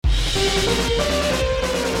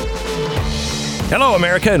Hello,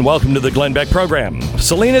 America, and welcome to the Glenn Beck program.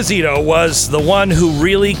 Selena Zito was the one who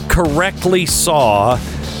really correctly saw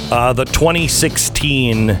the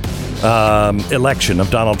 2016 election of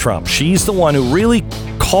Donald Trump. She's the one who really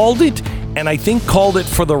called it, and I think called it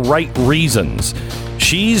for the right reasons.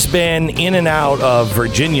 She's been in and out of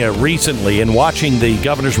Virginia recently and watching the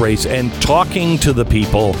governor's race and talking to the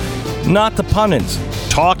people, not the pundits,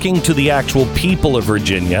 talking to the actual people of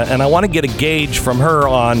Virginia. And I want to get a gauge from her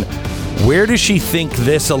on where does she think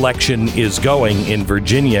this election is going in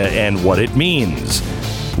Virginia and what it means.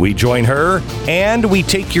 We join her and we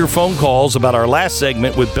take your phone calls about our last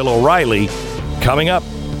segment with Bill O'Reilly coming up.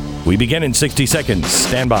 We begin in 60 seconds.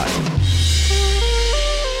 Stand by.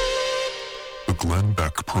 The Glenn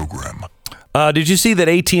Beck program. Did you see that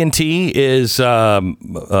AT&T is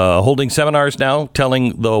holding seminars now,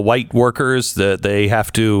 telling the white workers that they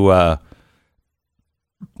have to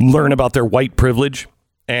learn about their white privilege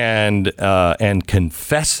and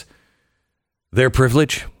confess their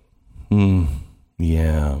privilege?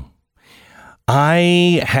 Yeah.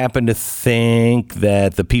 I happen to think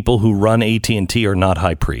that the people who run AT&T are not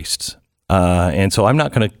high priests. And so I'm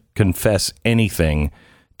not going to confess anything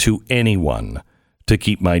to anyone to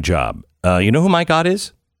keep my job. You know who my God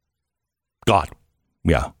is? God.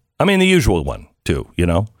 Yeah. I mean, the usual one, too, you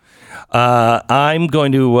know. I'm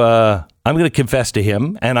going to confess to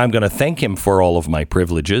him, and I'm going to thank him for all of my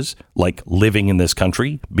privileges, like living in this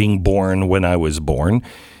country, being born when I was born.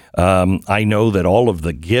 I know that all of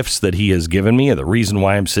the gifts that he has given me are the reason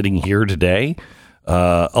why I'm sitting here today,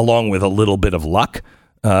 along with a little bit of luck.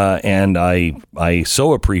 And I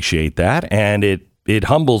so appreciate that. And it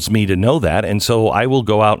humbles me to know that. And so I will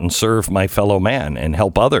go out and serve my fellow man and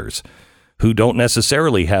help others who don't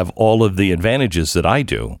necessarily have all of the advantages that I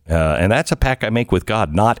do. And that's a pact I make with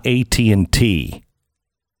God, not AT&T.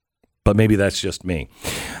 But maybe that's just me.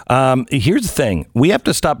 Here's the thing. We have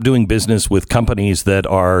to stop doing business with companies that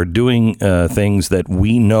are doing things that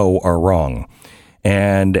we know are wrong.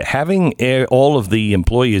 And having all of the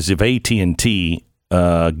employees of AT&T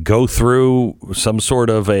go through some sort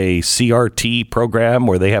of a CRT program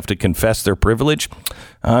where they have to confess their privilege,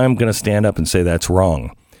 I'm going to stand up and say that's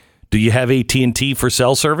wrong. Do you have AT&T for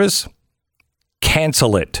cell service?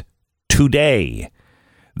 Cancel it today.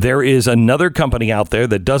 There is another company out there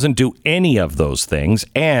that doesn't do any of those things,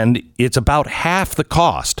 and it's about half the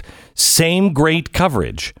cost. Same great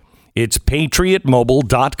coverage. It's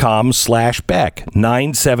patriotmobile.com/Beck,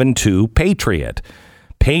 972-PATRIOT.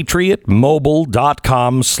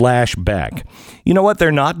 patriotmobile.com/Beck. You know what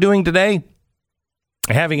they're not doing today?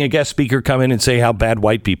 Having a guest speaker come in and say how bad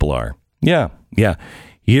white people are. Yeah.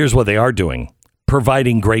 Here's what they are doing.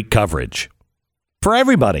 Providing great coverage for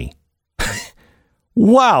everybody.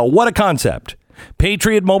 Wow, what a concept.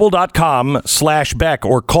 patriotmobile.com/Beck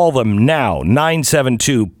or call them now,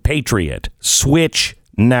 972-PATRIOT. Switch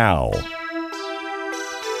now.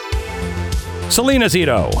 Selena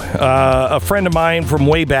Zito, a friend of mine from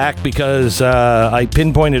way back because I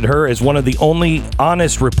pinpointed her as one of the only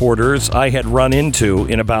honest reporters I had run into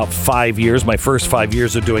in about 5 years, my first 5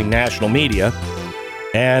 years of doing national media.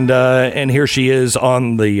 And here she is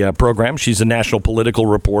on the program. She's a national political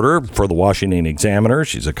reporter for the Washington Examiner.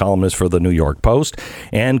 She's a columnist for the New York Post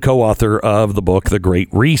and co-author of the book, The Great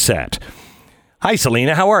Reset. Hi,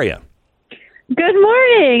 Selena. How are you? Good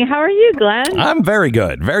morning. How are you, Glenn? I'm very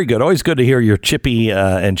good. Very good. Always good to hear your chippy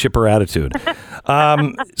and chipper attitude.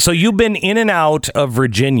 So you've been in and out of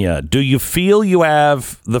Virginia. Do you feel you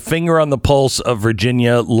have the finger on the pulse of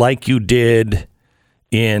Virginia like you did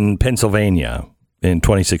in Pennsylvania in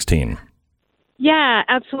 2016? Yeah,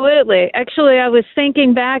 absolutely. Actually, I was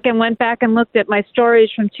thinking back and went back and looked at my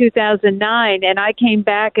stories from 2009, and I came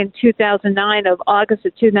back in 2009, of August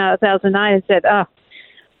of 2009, and said,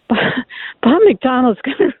 Bob McDonnell's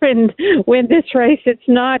going to win this race. It's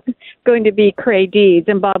not going to be Cray Deeds.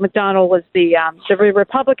 And Bob McDonnell was the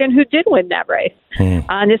Republican who did win that race.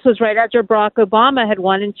 And this was right after Barack Obama had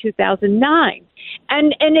won in 2009.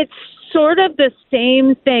 And it's sort of the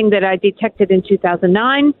same thing that I detected in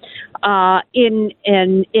 2009 in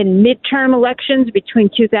midterm elections between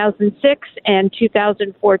 2006 and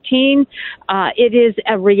 2014. It is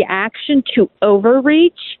a reaction to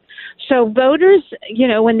overreach. So voters, you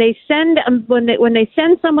know, when they send someone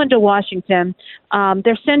to Washington,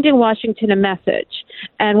 they're sending Washington a message.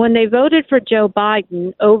 And when they voted for Joe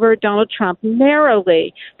Biden over Donald Trump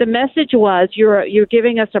narrowly, the message was you're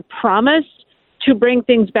giving us a promise to bring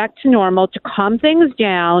things back to normal, to calm things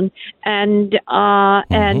down, and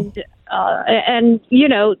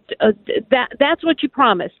that's what you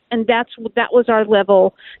promised, and that was our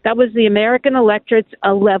level. That was the American electorate's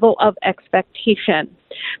level of expectation.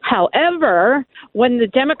 However, when the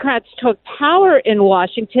Democrats took power in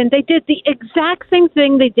Washington, they did the exact same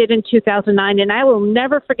thing they did in 2009, and I will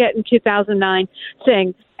never forget in 2009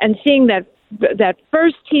 seeing that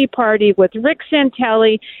first Tea Party with Rick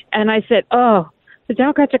Santelli, and I said, oh, the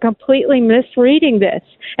Democrats are completely misreading this.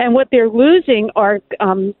 And what they're losing are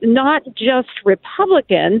not just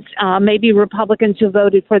Republicans, maybe Republicans who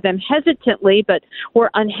voted for them hesitantly, but were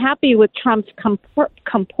unhappy with Trump's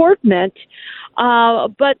comportment,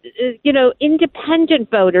 but independent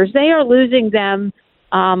voters, they are losing them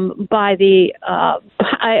by the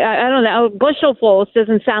I don't know, bushelsful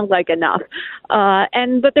doesn't sound like enough,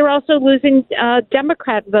 but they're also losing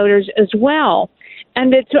Democrat voters as well,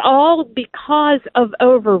 and it's all because of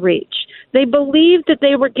overreach. They believed that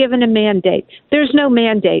they were given a mandate. There's no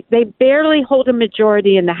mandate. They barely hold a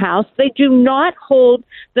majority in the House. They do not hold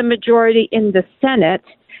the majority in the Senate.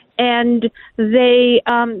 And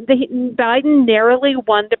Biden narrowly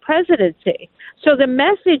won the presidency. So the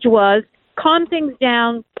message was, calm things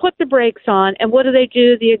down, put the brakes on, and what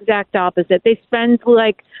do? The exact opposite. They spend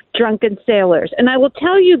like drunken sailors. And I will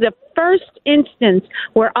tell you, the first instance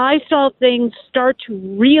where I saw things start to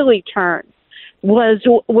really turn was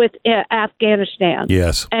with Afghanistan.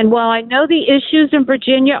 Yes. And while I know the issues in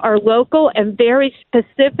Virginia are local and very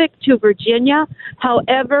specific to Virginia,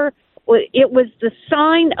 however, it was the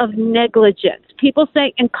sign of negligence. People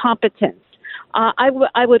say incompetence.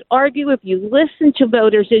 I would argue if you listen to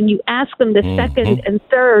voters and you ask them the second and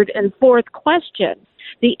third and fourth question,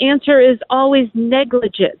 the answer is always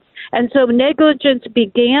negligence. And so negligence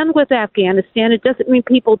began with Afghanistan. It doesn't mean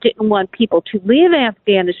people didn't want people to leave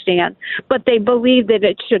Afghanistan, but they believe that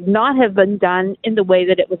it should not have been done in the way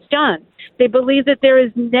that it was done. They believe that there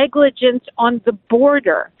is negligence on the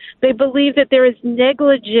border. They believe that there is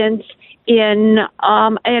negligence in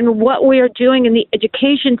what we are doing in the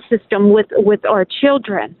education system with our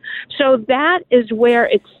children. So that is where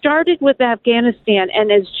it started with Afghanistan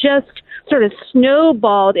and has just sort of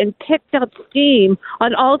snowballed and picked up steam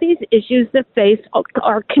on all these issues that face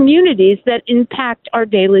our communities that impact our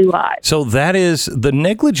daily lives. So that is, the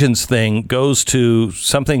negligence thing goes to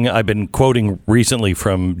something I've been quoting recently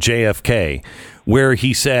from JFK, where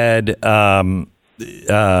he said, a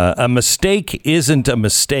mistake isn't a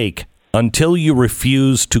mistake until you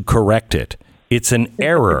refuse to correct it. It's an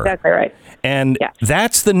error. Exactly right. And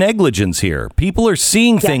that's the negligence here. People are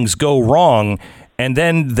seeing things go wrong, and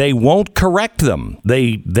then they won't correct them.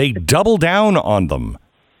 They double down on them.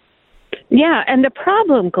 Yeah, and the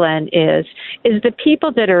problem, Glenn, is the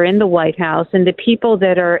people that are in the White House and the people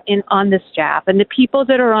that are on the staff and the people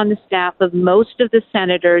that are on the staff of most of the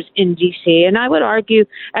senators in D.C., and I would argue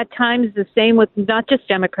at times the same with not just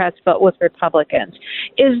Democrats but with Republicans,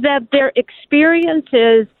 is that their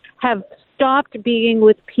experiences have stopped being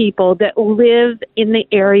with people that live in the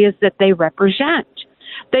areas that they represent.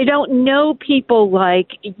 They don't know people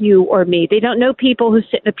like you or me. They don't know people who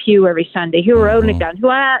sit in a pew every Sunday, who own a gun, who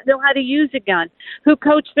know how to use a gun, who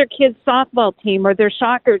coach their kids' softball team or their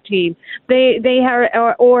soccer team. They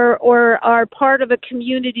are or are part of a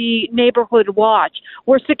community neighborhood watch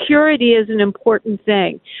where security is an important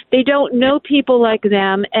thing. They don't know people like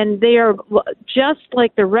them, and they are just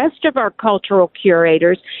like the rest of our cultural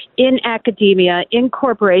curators in academia, in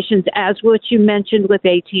corporations, as what you mentioned with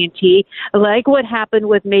AT&T, like what happened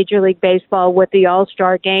with Major League Baseball with the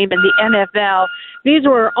All-Star Game and the NFL. These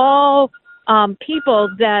were all people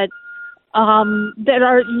that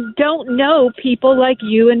don't know people like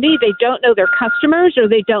you and me. They don't know their customers, or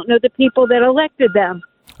they don't know the people that elected them.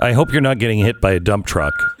 I hope you're not getting hit by a dump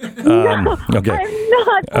truck. No, okay. I'm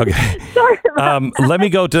not. Okay. Sorry about that. Let me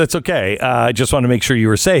go to, that's okay. I just want to make sure you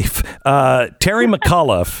were safe. Terry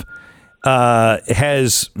McAuliffe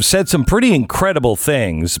has said some pretty incredible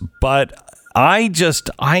things, but I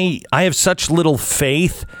have such little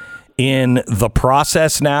faith in the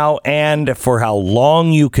process now, and for how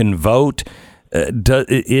long you can vote.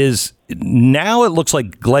 Now it looks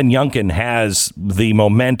like Glenn Youngkin has the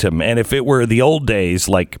momentum, and if it were the old days,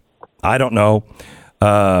 like, I don't know,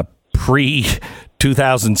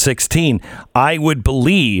 pre-2016, I would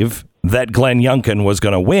believe that Glenn Youngkin was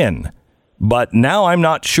going to win, but now I'm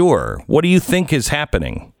not sure. What do you think is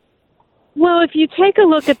happening? Well, if you take a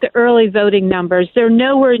look at the early voting numbers, they're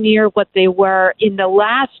nowhere near what they were in the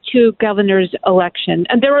last two governors' election.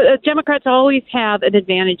 And Democrats always have an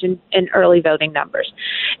advantage in early voting numbers.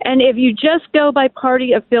 And if you just go by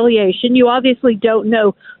party affiliation, you obviously don't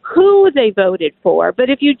know who they voted for. But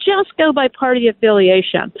if you just go by party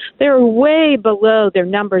affiliation, they're way below their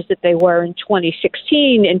numbers that they were in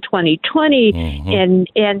 2016, in 2020, and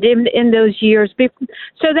in those years.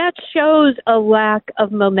 So that shows a lack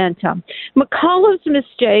of momentum. McAuliffe's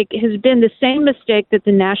mistake has been the same mistake that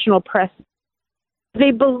the national press.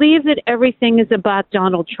 They believe that everything is about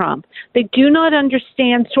Donald Trump. They do not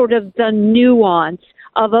understand sort of the nuance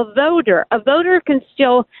of a voter. A voter can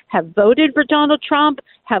still have voted for Donald Trump,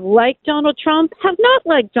 have liked Donald Trump, have not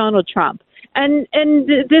liked Donald Trump. And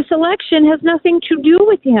this election has nothing to do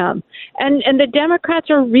with him. And the Democrats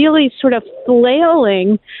are really sort of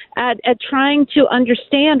flailing at trying to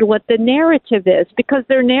understand what the narrative is, because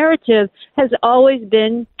their narrative has always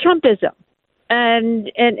been Trumpism.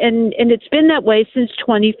 And it's been that way since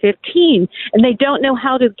 2015, and they don't know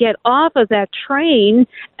how to get off of that train,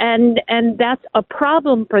 and that's a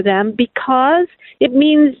problem for them, because it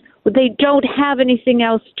means they don't have anything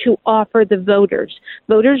else to offer the voters.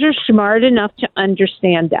 Voters are smart enough to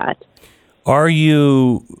understand that. Are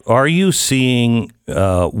you seeing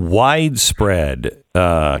widespread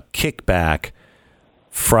kickback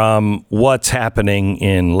from what's happening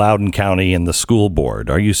in Loudoun County and the school board?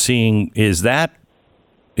 Are you seeing, is that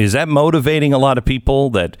motivating a lot of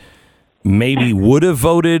people that maybe would have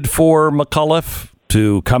voted for McAuliffe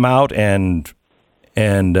to come out and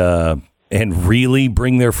really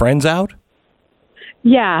bring their friends out?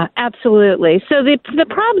 Yeah, absolutely. So the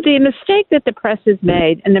problem, the mistake that the press has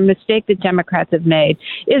made, and the mistake that Democrats have made,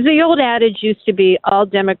 is the old adage used to be all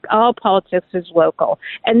politics is local,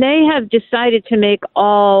 and they have decided to make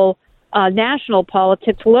all national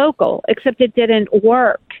politics local. Except it didn't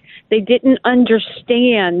work. They didn't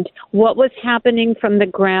understand what was happening from the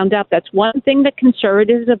ground up. That's one thing that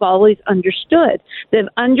conservatives have always understood. They've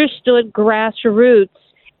understood grassroots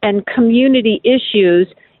and community issues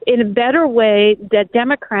in a better way that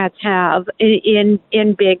Democrats have in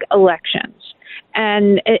big elections.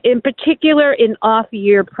 And in particular, in off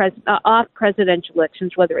presidential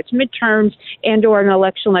elections, whether it's midterms and or an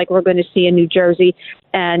election like we're going to see in New Jersey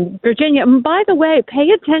and Virginia. And by the way, pay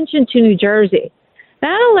attention to New Jersey.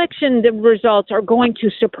 That election, the results are going to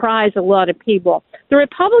surprise a lot of people. The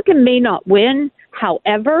Republican may not win.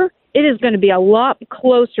 However, it is going to be a lot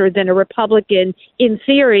closer than a Republican, in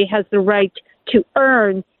theory, has the right to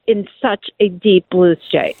earn in such a deep blue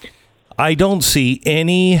state. I don't see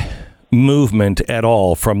any movement at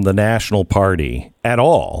all from the National Party at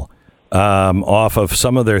all off of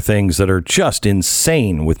some of their things that are just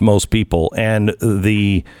insane with most people. And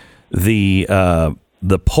the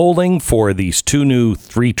polling for these two new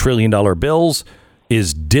 $3 trillion bills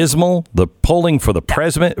is dismal. The polling for the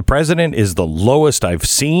president is the lowest I've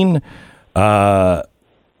seen. Are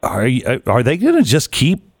they going to just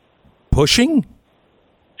keep pushing?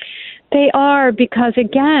 They are, because,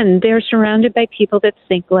 again, they're surrounded by people that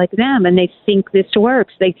think like them, and they think this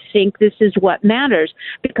works. They think this is what matters,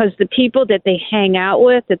 because the people that they hang out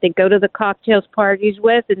with, that they go to the cocktails parties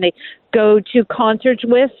with, and they go to concerts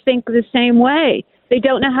with, think the same way. They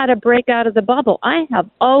don't know how to break out of the bubble. I have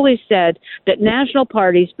always said that national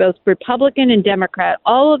parties, both Republican and Democrat,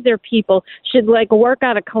 all of their people should work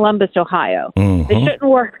out of Columbus, Ohio. Mm-hmm. They shouldn't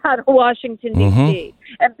work out of Washington, D.C.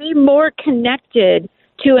 and be more connected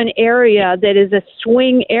to an area that is a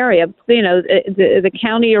swing area. You know, the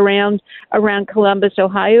county around Columbus,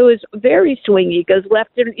 Ohio is very swingy. It goes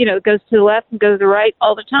left, it goes to the left and goes to the right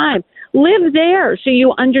all the time. Live there so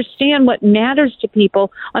you understand what matters to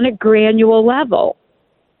people on a granular level.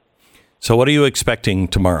 So what are you expecting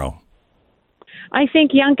tomorrow? I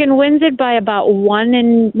think Youngkin wins it by about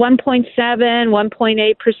 1.7,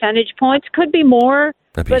 1.8 percentage points. Could be more.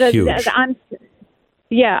 That'd be huge. I'm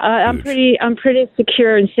pretty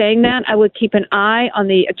secure in saying that. I would keep an eye on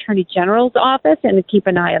the Attorney General's office and keep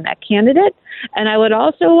an eye on that candidate. And I would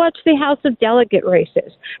also watch the House of Delegate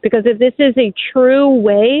races, because if this is a true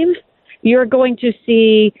wave, you're going to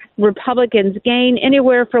see Republicans gain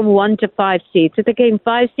anywhere from 1 to 5 seats. If they gain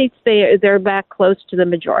 5 seats, they're back close to the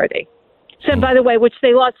majority. So, by the way, which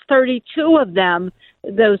they lost 32 of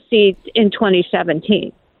those seats in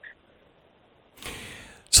 2017.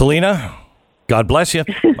 Selena, God bless you.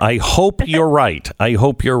 I hope you're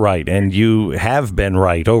right. And you have been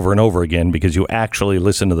right over and over again, because you actually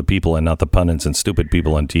listen to the people and not the pundits and stupid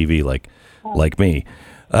people on TV like me.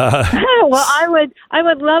 Well, I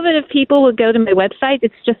would love it if people would go to my website.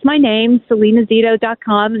 It's just my name,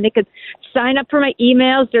 selinazito.com, and they could sign up for my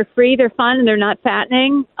emails. They're free, they're fun, and they're not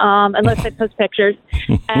fattening, unless I post pictures.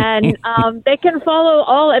 And they can follow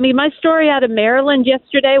my story out of Maryland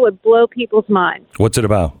yesterday would blow people's minds. What's it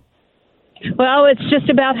about? Well, it's just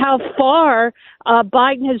about how far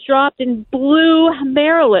Biden has dropped in blue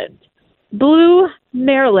Maryland. Blue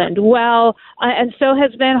Maryland. Well, and so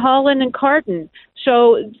has Van Hollen and Cardin.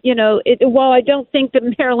 So, while I don't think that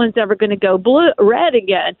Maryland's ever going to go red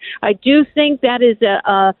again, I do think that is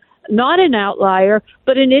not an outlier,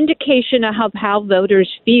 but an indication of how voters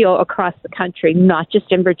feel across the country, not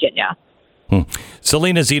just in Virginia.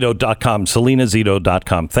 SelinaZito.com,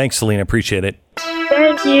 SelinaZito.com. Thanks, Selena. Appreciate it.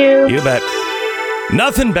 Thank you. You bet.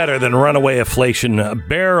 Nothing better than runaway inflation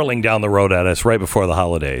barreling down the road at us right before the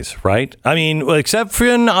holidays, right? I mean,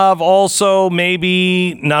 exception of also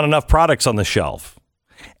maybe not enough products on the shelf.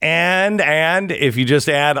 And if you just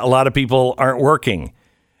add a lot of people aren't working,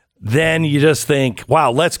 then you just think,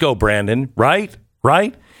 wow, let's go, Brandon, right?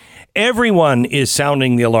 Right? Everyone is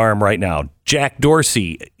sounding the alarm right now. Jack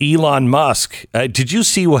Dorsey, Elon Musk. Did you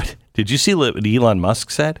see what Elon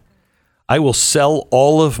Musk said? I will sell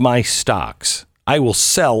all of my stocks. If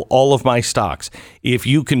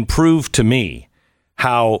you can prove to me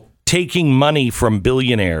how taking money from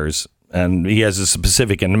billionaires, and he has a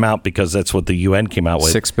specific amount because that's what the UN came out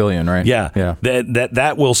with. $6 billion, right? Yeah.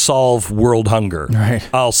 That will solve world hunger. Right.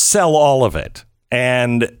 I'll sell all of it.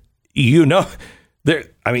 And he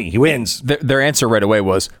wins. Their answer right away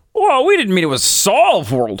was, well, we didn't mean it was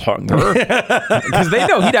solve world hunger. Because they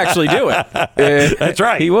know he'd actually do it. That's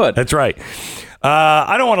right. He would. That's right.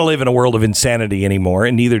 I don't want to live in a world of insanity anymore,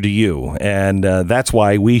 and neither do you. And that's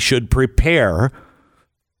why we should prepare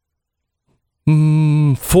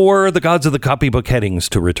for the gods of the copybook headings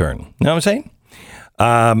to return. You know what I'm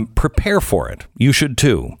saying? Prepare for it. You should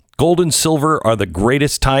too. Gold and silver are the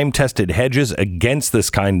greatest time-tested hedges against this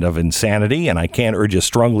kind of insanity, and I can't urge you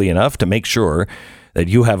strongly enough to make sure that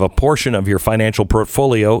you have a portion of your financial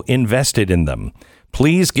portfolio invested in them.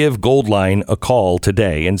 Please give Goldline a call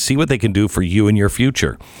today and see what they can do for you and your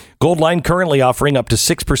future. Goldline currently offering up to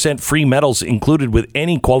 6% free metals included with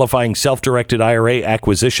any qualifying self-directed IRA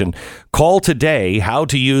acquisition. Call today how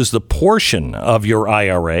to use the portion of your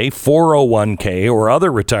IRA, 401k, or other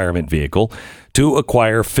retirement vehicle to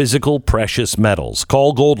acquire physical precious metals.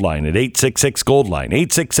 Call Goldline at 866-GOLDLINE,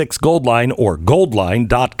 866-GOLDLINE, or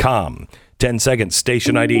goldline.com. 10 seconds,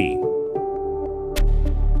 station ID.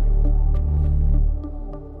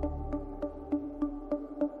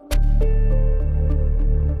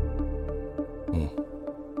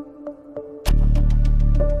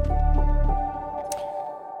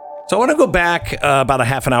 So I want to go back about a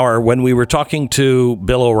half an hour when we were talking to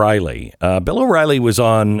Bill O'Reilly. Bill O'Reilly was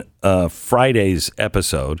on Friday's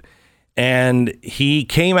episode, and he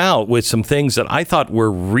came out with some things that I thought were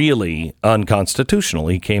really unconstitutional.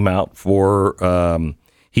 He came out for,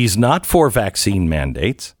 he's not for vaccine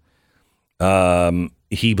mandates.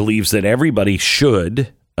 He believes that everybody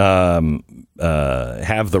should have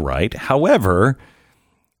the right. However,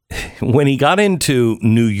 when he got into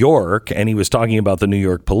New York and he was talking about the New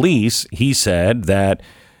York police, he said that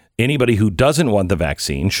anybody who doesn't want the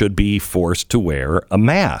vaccine should be forced to wear a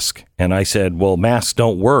mask. And I said, well, masks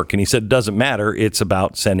don't work. And he said, it doesn't matter. It's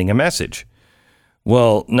about sending a message.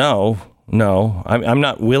 Well, no, I'm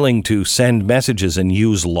not willing to send messages and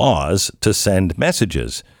use laws to send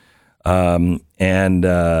messages. And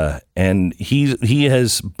he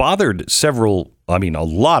has bothered a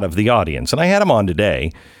lot of the audience. And I had him on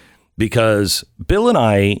today because Bill and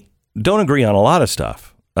I don't agree on a lot of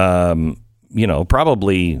stuff. Probably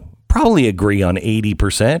agree on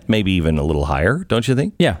 80%, maybe even a little higher, don't you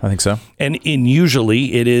think? Yeah, I think so. And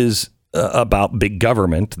usually it is about big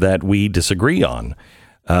government that we disagree on.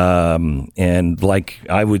 And like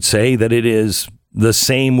I would say that it is the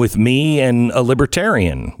same with me and a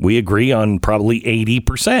libertarian. We agree on probably 80%.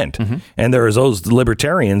 Mm-hmm. And there are those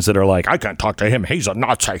libertarians that are like, I can't talk to him. He's a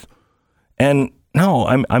Nazi. And no,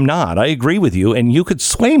 I'm not. I agree with you. And you could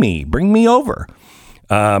sway me. Bring me over.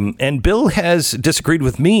 And Bill has disagreed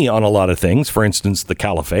with me on a lot of things. For instance, the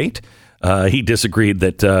caliphate. He disagreed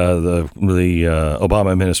that the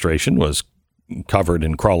Obama administration was covered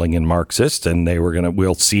in crawling in Marxists, and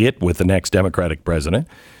we'll see it with the next Democratic president.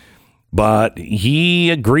 But he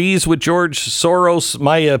agrees with George Soros,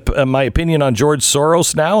 my opinion on George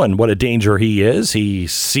Soros now and what a danger he is. He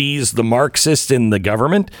sees the Marxist in the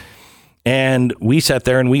government. And we sat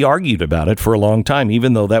there and we argued about it for a long time,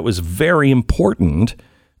 even though that was very important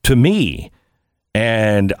to me.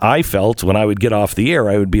 And I felt when I would get off the air,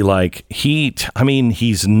 I would be like,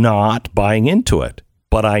 he's not buying into it.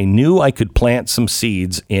 But I knew I could plant some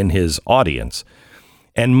seeds in his audience.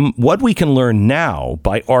 And what we can learn now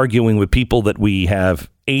by arguing with people that we have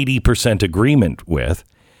 80% agreement with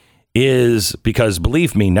is, because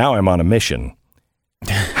believe me, now I'm on a mission.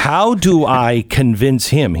 How do I convince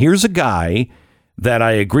him? Here's a guy that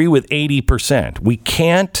I agree with 80%. We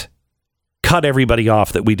can't cut everybody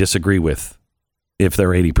off that we disagree with if they're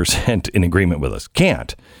 80% in agreement with us.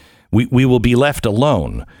 Can't. We will be left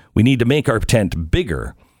alone. We need to make our tent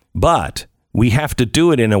bigger, but we have to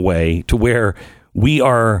do it in a way to where we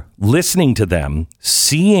are listening to them,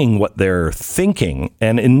 seeing what they're thinking,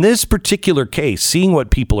 and in this particular case, seeing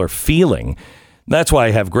what people are feeling. That's why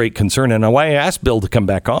I have great concern, and why I asked Bill to come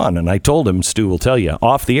back on, and I told him, Stu will tell you,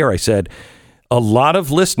 off the air, I said, a lot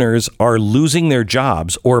of listeners are losing their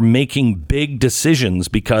jobs or making big decisions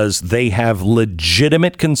because they have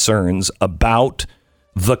legitimate concerns about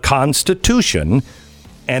the Constitution,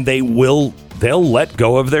 and they'll let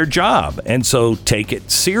go of their job. And so take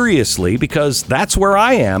it seriously, because that's where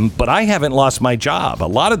I am, but I haven't lost my job. A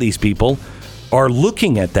lot of these people are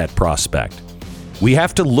looking at that prospect. We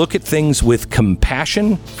have to look at things with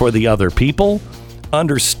compassion for the other people,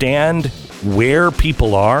 understand where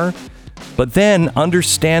people are, but then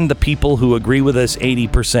understand the people who agree with us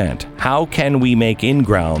 80%. How can we make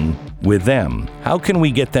in-ground with them? How can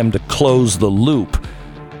we get them to close the loop?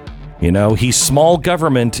 You know, he's small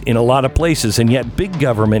government in a lot of places and yet big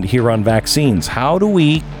government here on vaccines. How do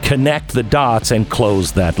we connect the dots and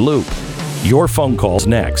close that loop? Your phone calls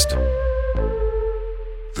next.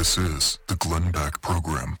 This is the Glenn Beck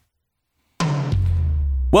Program.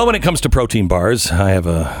 Well, when it comes to protein bars, I have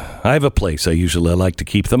a place I usually like to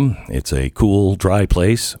keep them. It's a cool, dry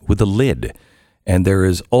place with a lid, and there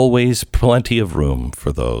is always plenty of room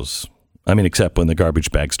for those. I mean, except when the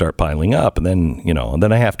garbage bags start piling up, and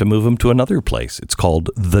then I have to move them to another place. It's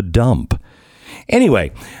called the dump.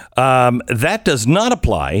 Anyway, that does not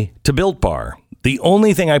apply to Built Bar. The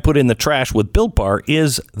only thing I put in the trash with Built Bar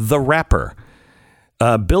is the wrapper.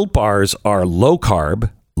 Built Bars are low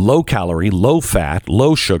carb, low calorie, low fat,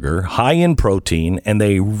 low sugar, high in protein, and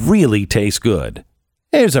they really taste good.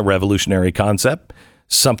 Here's a revolutionary concept.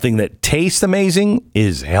 Something that tastes amazing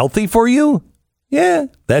is healthy for you? Yeah,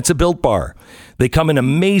 that's a Built Bar. They come in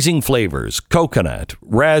amazing flavors: coconut,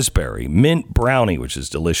 raspberry, mint brownie, which is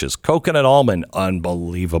delicious, coconut almond,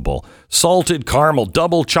 unbelievable, salted caramel,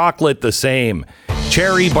 double chocolate, the same,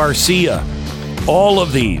 cherry barcia, all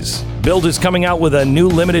of these. Built is coming out with a new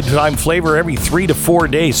limited time flavor every 3 to 4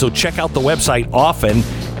 days, so check out the website often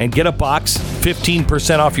and get a box,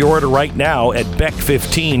 15% off your order right now at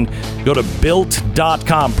Beck15. Go to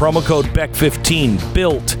Built.com, promo code Beck15,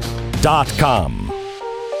 Built.com.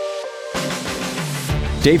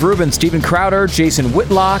 Dave Rubin, Steven Crowder, Jason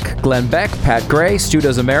Whitlock, Glenn Beck, Pat Gray, Stu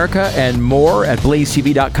Does America, and more at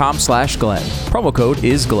blazetv.com/Glenn. Promo code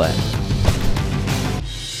is Glenn.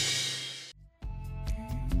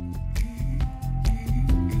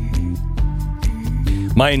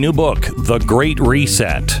 My new book, The Great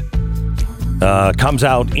Reset, comes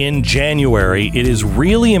out in January. It is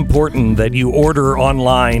really important that you order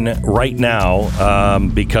online right now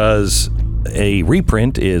because a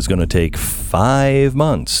reprint is going to take 5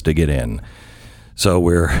 months to get in. So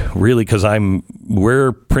we're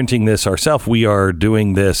printing this ourselves. We are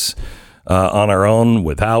doing this on our own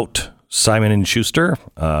without Simon & Schuster.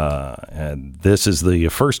 And this is the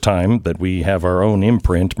first time that we have our own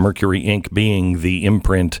imprint, Mercury Ink being the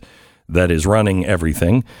imprint that is running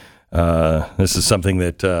everything. This is something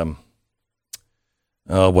that,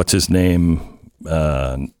 what's his name?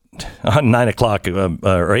 On 9 o'clock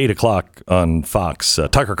or 8 o'clock on Fox,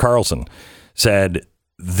 Tucker Carlson said,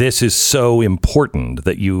 this is so important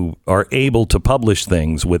that you are able to publish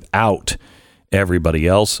things without everybody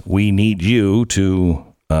else. We need you to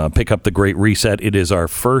pick up The Great Reset. It is our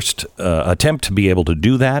first attempt to be able to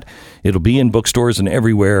do that. It'll be in bookstores and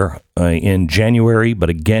everywhere in January. But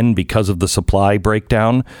again, because of the supply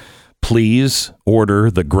breakdown, please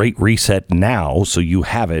order The Great Reset now so you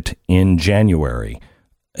have it in January.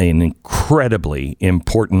 An incredibly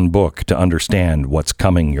important book to understand what's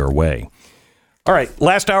coming your way. All right,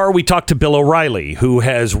 last hour we talked to Bill O'Reilly, who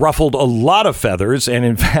has ruffled a lot of feathers and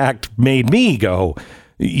in fact made me go,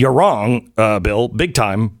 you're wrong, Bill, big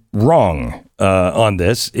time wrong on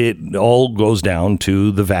this. It all goes down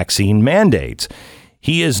to the vaccine mandates.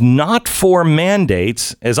 He is not for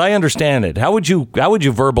mandates, as I understand it. How would you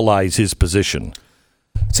verbalize his position?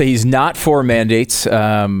 So he's not for mandates,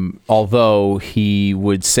 although he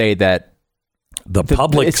would say that the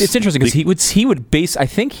public. It's interesting because he would base. I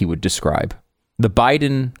think he would describe the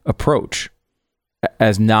Biden approach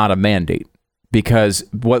as not a mandate, because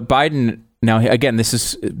what Biden, now again, this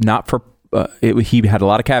is not for, he had a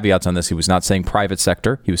lot of caveats on this. He was not saying private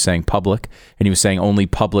sector. He was saying public, and he was saying only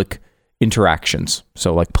public interactions.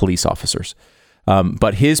 So like police officers.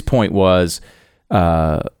 But his point was,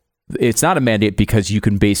 it's not a mandate because you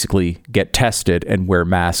can basically get tested and wear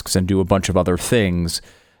masks and do a bunch of other things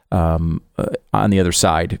on the other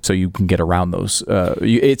side, so you can get around those.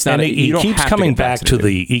 It's not. He keeps coming back to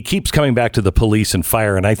the police and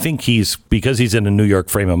fire, and I think because he's in a New York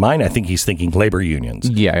frame of mind. I think he's thinking labor unions.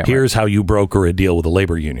 Yeah. Here's how you broker a deal with the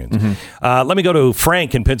labor unions. Mm-hmm. Let me go to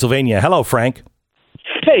Frank in Pennsylvania. Hello, Frank.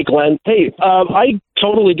 Hey, Glenn. Hey, I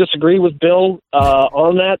totally disagree with Bill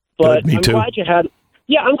on that, but I'm glad you had.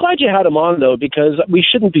 Yeah, I'm glad you had him on, though, because we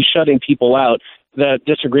shouldn't be shutting people out that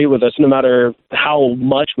disagree with us, no matter how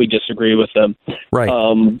much we disagree with them. Right.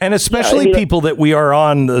 And especially people that we are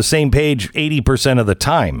on the same page 80% of the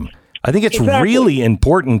time. I think it's really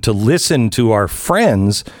important to listen to our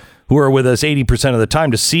friends who are with us 80% of the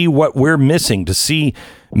time to see what we're missing, to see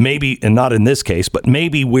maybe, and not in this case, but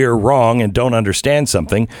maybe we're wrong and don't understand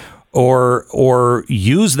something, or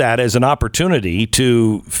use that as an opportunity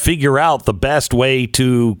to figure out the best way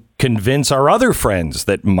to convince our other friends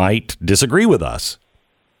that might disagree with us.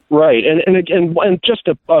 Right. And just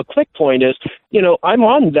a quick point is, I'm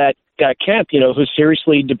on that camp, who's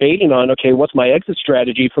seriously debating on, okay, what's my exit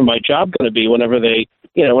strategy for my job going to be whenever they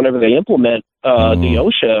implement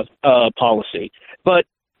the OSHA policy. But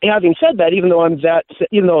having said that, even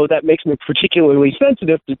though that makes me particularly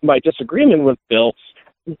sensitive to my disagreement with Bill,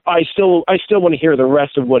 I still want to hear the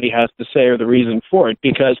rest of what he has to say or the reason for it,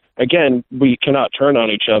 because again, we cannot turn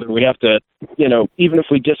on each other. We have to, even if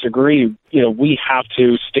we disagree, we have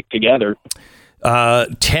to stick together.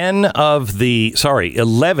 11 of the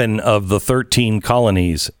 13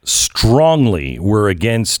 colonies strongly were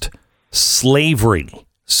against slavery,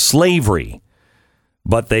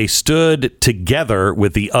 but they stood together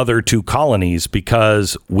with the other two colonies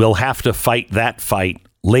because we'll have to fight that fight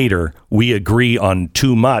later. We agree on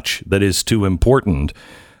too much that is too important.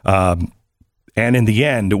 And in the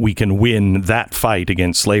end, we can win that fight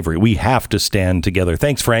against slavery. We have to stand together.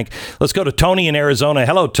 Thanks, Frank. Let's go to Tony in Arizona.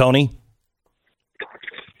 Hello, Tony.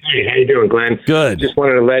 Hey, how you doing, Glenn? Good. Just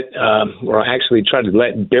wanted to try to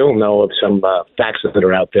let Bill know of some facts that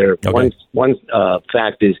are out there. Okay. One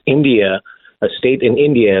fact is India, a state in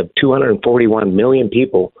India, 241 million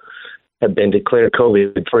people have been declared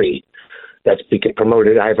COVID-free. That's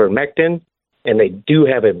promoted ivermectin, and they do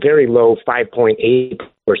have a very low 5.8%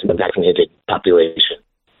 vaccinated population.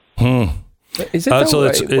 Is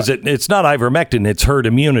it it's not ivermectin, it's herd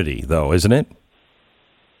immunity, though, isn't it?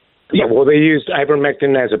 Yeah, well, they used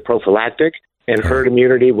ivermectin as a prophylactic, and herd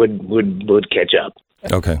immunity would catch up.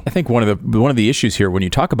 Okay. I think one of the issues here when you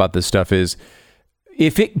talk about this stuff is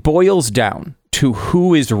if it boils down to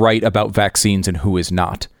who is right about vaccines and who is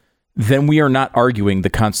not, then we are not arguing the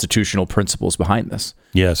constitutional principles behind this.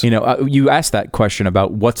 Yes. You asked that question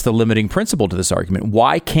about what's the limiting principle to this argument.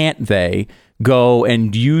 Why can't they go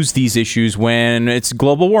and use these issues when it's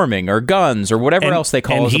global warming or guns or whatever else they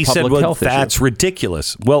call as a public health issue? That's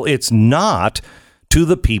ridiculous. Well, it's not to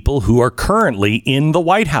the people who are currently in the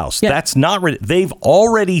White House. Yeah. That's not. They've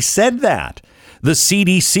already said that. The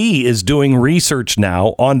CDC is doing research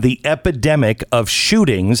now on the epidemic of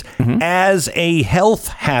shootings as a health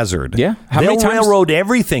hazard. Yeah. They'll railroad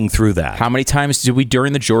everything through that. How many times did we,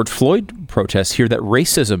 during the George Floyd protests, hear that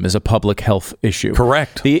racism is a public health issue?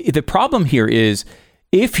 Correct. The problem here is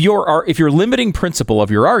if your limiting principle of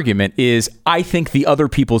your argument is, I think the other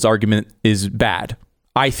people's argument is bad.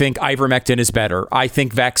 I think ivermectin is better. I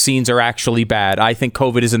think vaccines are actually bad. I think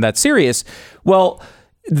COVID isn't that serious. Well,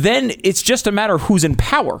 then it's just a matter of who's in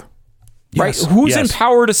power, right? Who's in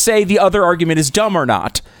power to say the other argument is dumb or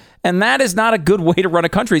not? And that is not a good way to run a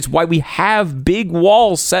country. It's why we have big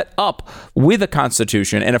walls set up with a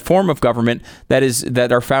constitution and a form of government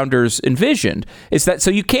that our founders envisioned. It's that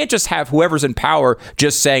so you can't just have whoever's in power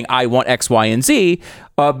just saying, I want X, Y, and Z.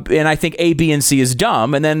 And I think A, B, and C is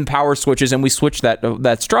dumb. And then power switches and we switch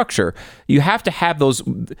that structure. You have to have those.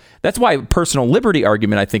 That's why personal liberty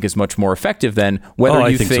argument, I think, is much more effective than whether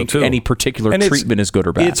you think any particular treatment is good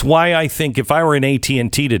or bad. It's why I think if I were in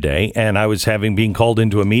AT&T today and I was being called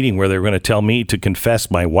into a meeting where they were going to tell me to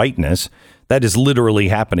confess my whiteness, that is literally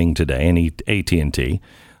happening today in AT&T,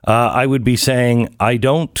 I would be saying, I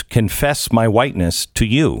don't confess my whiteness to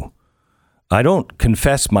you. I don't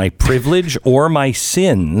confess my privilege or my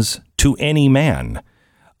sins to any man.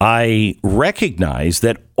 I recognize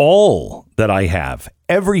that all that I have,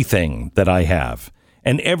 everything that I have,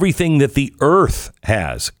 and everything that the earth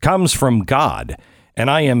has comes from God. And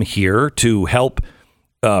I am here to help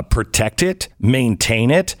protect it,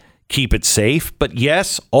 maintain it, keep it safe, but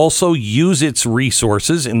yes, also use its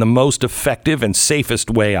resources in the most effective and safest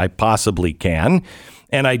way I possibly can.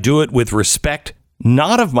 And I do it with respect,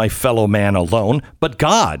 not of my fellow man alone, but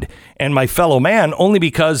God and my fellow man, only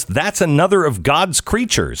because that's another of God's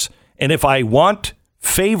creatures. And if I want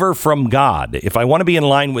favor from God, if I want to be in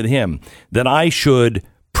line with him, then I should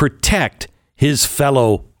protect his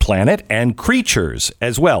fellow planet and creatures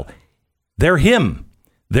as well. They're him.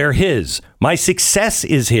 They're his. My success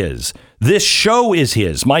is his. This show is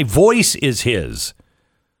his. My voice is his.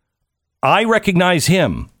 I recognize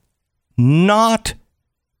him, not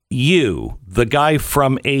you, the guy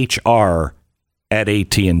from HR at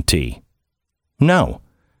AT&T. No,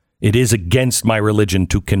 it is against my religion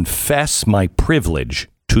to confess my privilege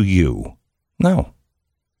to you. No.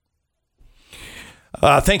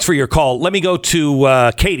 Thanks for your call. Let me go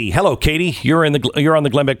to Katie. Hello, Katie. You're on the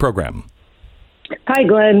Glenn Beck program. Hi,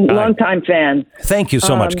 Glenn. Longtime fan. Thank you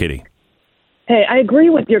so much, Katie. Hey, I agree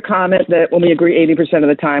with your comment that when we agree 80% of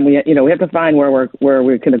the time, we have to find where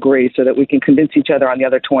we can agree so that we can convince each other on the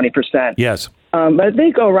other 20%. Yes. But I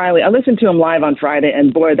think O'Reilly, I listened to him live on Friday,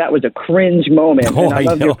 and boy, that was a cringe moment. And I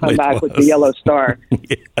love your comeback with the yellow star.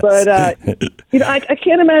 Yes. But I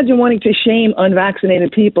can't imagine wanting to shame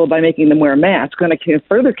unvaccinated people by making them wear masks. And I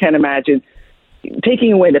can't imagine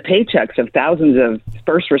taking away the paychecks of thousands of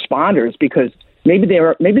first responders because maybe they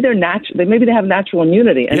have natural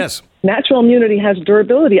immunity. And yes. Natural immunity has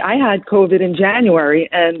durability. I had COVID in January,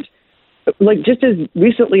 and just as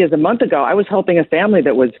recently as a month ago, I was helping a family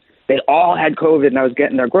they all had COVID, and I was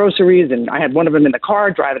getting their groceries, and I had one of them in the car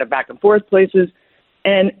driving it back and forth places,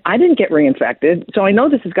 and I didn't get reinfected. So I know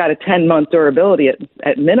this has got a 10-month durability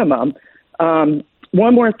at minimum. One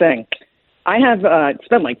more thing. I have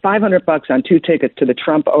spent like $500 on 2 tickets to the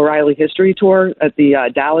Trump O'Reilly History Tour at the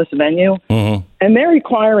Dallas venue, and they're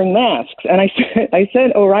requiring masks. And I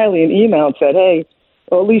sent O'Reilly an email and said, hey,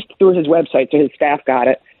 or at least through his website, so his staff got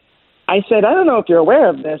it. I said, I don't know if you're aware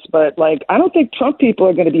of this, but I don't think Trump people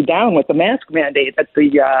are going to be down with the mask mandate at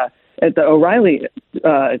the O'Reilly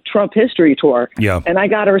Trump History Tour. Yeah. And I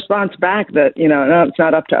got a response back that, no, it's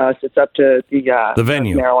not up to us. It's up to the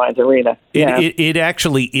venue, Airlines Arena. It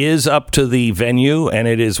actually is up to the venue, and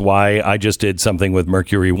it is why I just did something with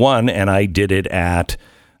Mercury One, and I did it at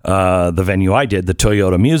the venue I did, the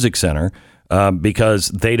Toyota Music Center, because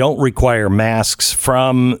they don't require masks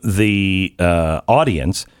from the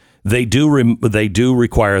audience. They do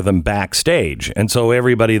require them backstage. And so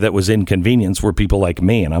everybody that was inconvenienced were people like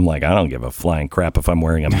me. And I'm like, I don't give a flying crap if I'm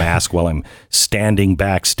wearing a mask while I'm standing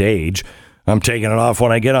backstage. I'm taking it off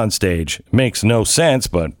when I get on stage. Makes no sense,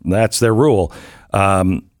 but that's their rule.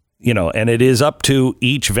 And it is up to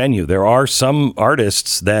each venue. There are some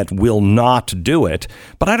artists that will not do it.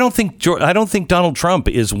 But I don't think Donald Trump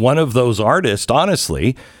is one of those artists,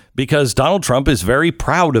 honestly, because Donald Trump is very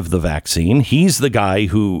proud of the vaccine. He's the guy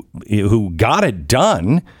who got it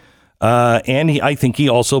done. And I think he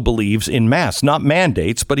also believes in masks, not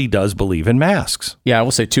mandates, but he does believe in masks. Yeah, I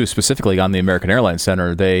will say, too, specifically on the American Airlines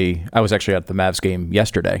Center, I was actually at the Mavs game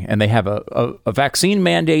yesterday, and they have a vaccine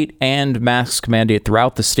mandate and mask mandate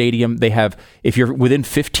throughout the stadium. They have, if you're within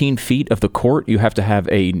 15 feet of the court, you have to have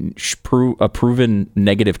a proven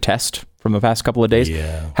negative test from the past couple of days.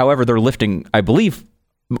 Yeah. However, they're lifting, I believe,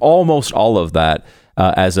 almost all of that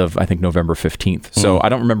as of, I think, November 15th. So I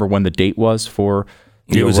don't remember when the date was for...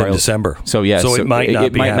 It was in December. So, yeah. So it might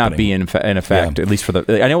not be in effect, at least for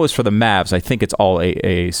I know it was for the Mavs. I think it's all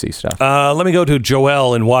AAC stuff. Let me go to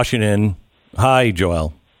Joelle in Washington. Hi,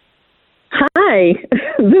 Joelle. Hi.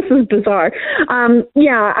 This is bizarre.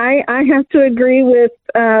 I have to agree with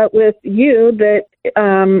you that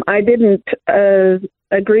I didn't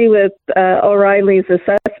agree with O'Reilly's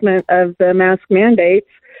assessment of the mask mandates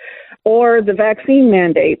or the vaccine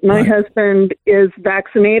mandate. My husband is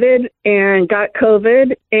vaccinated and got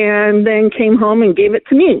COVID and then came home and gave it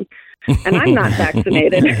to me. And I'm not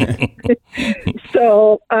vaccinated.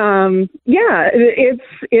 So, it's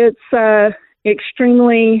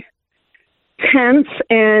extremely tense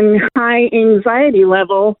and high anxiety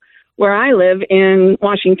level where I live in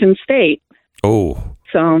Washington State. Oh.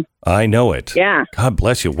 So I know it. Yeah. God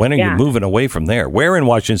bless you. When are you moving away from there? Where in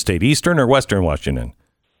Washington State? Eastern or Western Washington?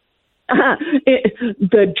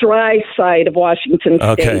 The dry side of Washington State.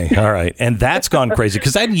 Okay. All right. And that's gone crazy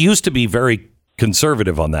because that used to be very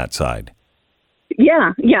conservative on that side.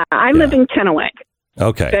 Yeah. I live in Kennewick.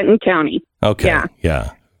 Okay. Benton County. Okay.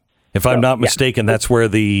 Yeah. If I'm not mistaken, that's where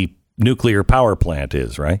the nuclear power plant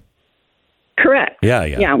is, right? Correct.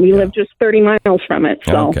 Yeah. We live just 30 miles from it.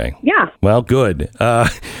 So, okay. Yeah. Well, good. All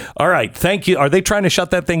right. Thank you. Are they trying to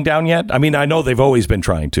shut that thing down yet? I mean, I know they've always been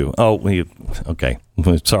trying to. Okay.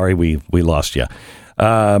 Sorry, we lost you.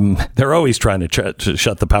 They're always trying to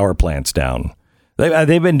shut the power plants down.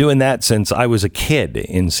 They've been doing that since I was a kid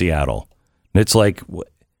in Seattle. It's like,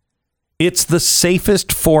 it's the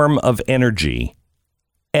safest form of energy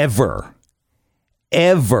ever.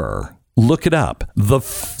 Look it up. The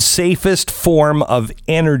safest form of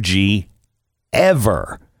energy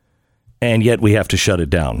ever. And yet we have to shut it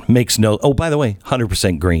down. Makes no... Oh, by the way,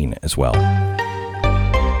 100% green as well.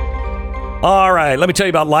 All right, let me tell you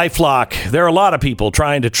about LifeLock. There are a lot of people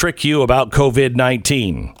trying to trick you about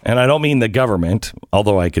COVID-19. And I don't mean the government,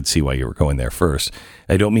 although I could see why you were going there first.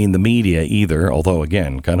 I don't mean the media either, although,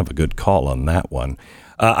 again, kind of a good call on that one.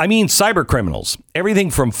 I mean cyber criminals.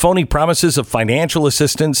 Everything from phony promises of financial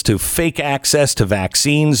assistance to fake access to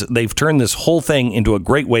vaccines. They've turned this whole thing into a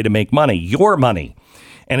great way to make money, your money.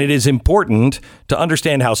 And it is important to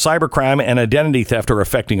understand how cybercrime and identity theft are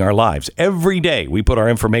affecting our lives. Every day, we put our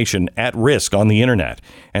information at risk on the internet.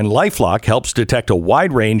 And LifeLock helps detect a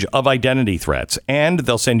wide range of identity threats. And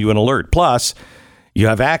they'll send you an alert. Plus, you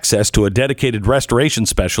have access to a dedicated restoration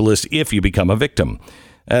specialist if you become a victim.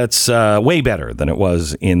 That's way better than it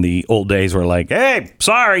was in the old days where like, hey,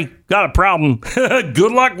 sorry, got a problem.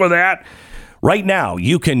 Good luck with that. Right now,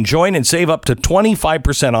 you can join and save up to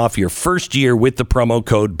 25% off your first year with the promo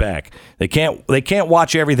code Beck. They can't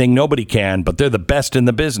watch everything. Nobody can, but they're the best in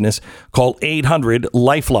the business. Call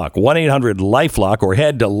 800-LIFELOCK, 1-800-LIFELOCK, or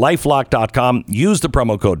head to lifelock.com. Use the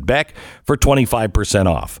promo code Beck for 25%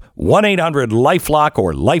 off. 1-800-LIFELOCK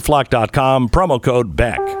or lifelock.com, promo code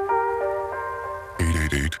Beck.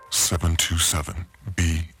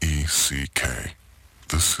 888-727-BECK.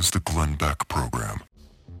 This is the Glenn Beck Program.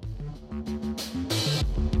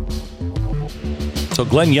 So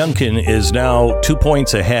Glenn Youngkin is now 2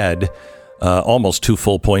 points ahead, almost 2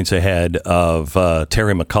 full points ahead of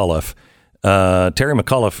Terry McAuliffe. Terry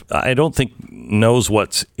McAuliffe, I don't think knows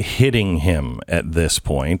what's hitting him at this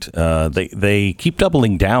point. They keep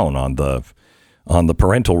doubling down on the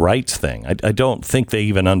parental rights thing. I don't think they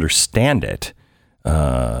even understand it.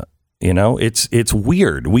 It's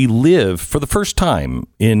weird. We live for the first time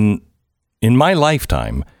in my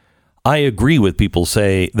lifetime. I agree with people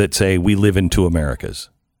that say we live in two Americas.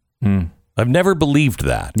 I've never believed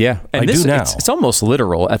that. Yeah, and I do now. It's almost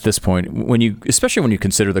literal at this point. Especially when you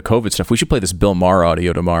consider the COVID stuff. We should play this Bill Maher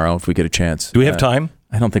audio tomorrow if we get a chance. Do we have time?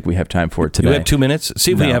 I don't think we have time for it today. Do we have 2 minutes?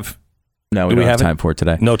 See if we have. No, we don't have time for it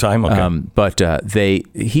today. No time. Okay. But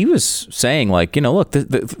he was saying look,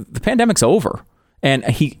 the pandemic's over. And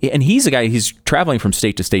he's a guy. He's traveling from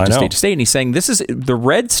state to state to state to state, and he's saying the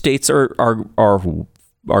red states are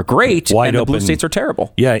great, wide and the open. blue states are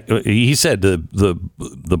terrible. Yeah, he said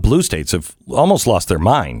the blue states have almost lost their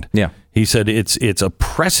mind. Yeah, he said it's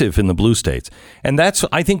oppressive in the blue states, and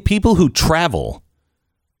I think people who travel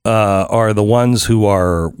are the ones who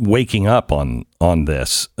are waking up on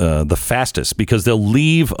this the fastest, because they'll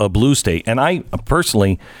leave a blue state, and I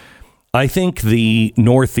think the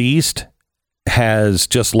Northeast has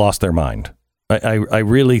just lost their mind. I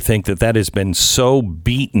really think that has been so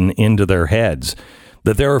beaten into their heads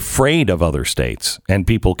that they're afraid of other states and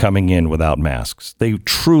people coming in without masks. They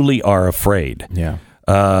truly are afraid. Yeah.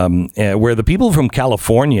 Where the people from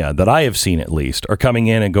California that I have seen, at least, are coming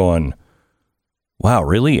in and going, wow,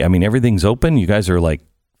 really? I mean, everything's open. You guys are like,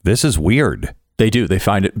 this is weird. They do. They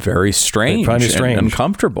find it very strange. They find it strange. And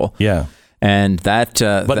uncomfortable. Yeah. And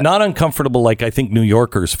but not uncomfortable like I think New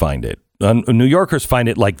Yorkers find it. New Yorkers find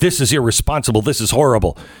it like, this is irresponsible. This is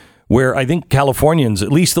horrible. Where I think Californians,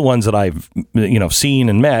 at least the ones that I've seen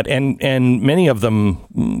and met, and many of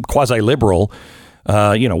them quasi-liberal,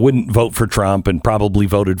 wouldn't vote for Trump and probably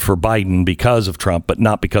voted for Biden because of Trump, but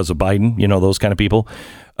not because of Biden. Those kind of people.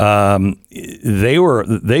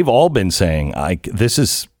 They've all been saying, this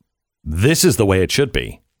is the way it should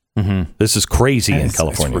be. Mm-hmm. This is crazy in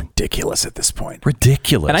California. It's ridiculous at this point.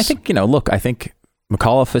 Ridiculous. And I think, I think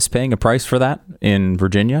McAuliffe is paying a price for that in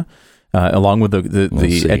Virginia, along with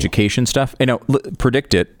the education stuff.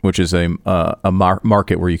 Predict It, which is a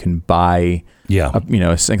market where you can buy,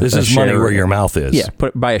 this is money where your mouth is. Yeah,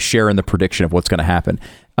 buy a share in the prediction of what's going to happen.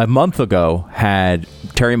 A month ago, had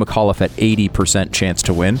Terry McAuliffe at 80% chance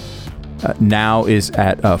to win. now is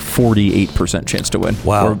at a 48% chance to win.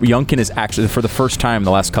 Wow. Where Youngkin is actually, for the first time in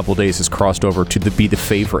the last couple of days, has crossed over to be the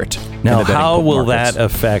favorite. Now, how will that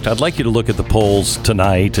affect? I'd like you to look at the polls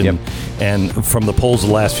tonight and from the polls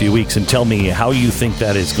the last few weeks and tell me how you think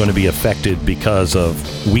that is going to be affected because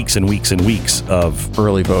of weeks and weeks and weeks of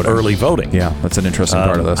early voting. Yeah, that's an interesting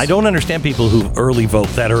part of this. I don't understand people who early vote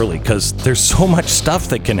that early because there's so much stuff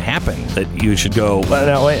that can happen that you should go,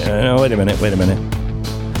 well, wait a minute.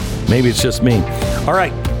 Maybe it's just me. All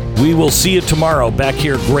right. We will see you tomorrow back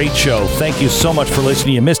here. Great show. Thank you so much for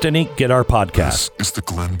listening. You missed any? Get our podcast. This is the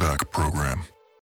Glenn Beck Program.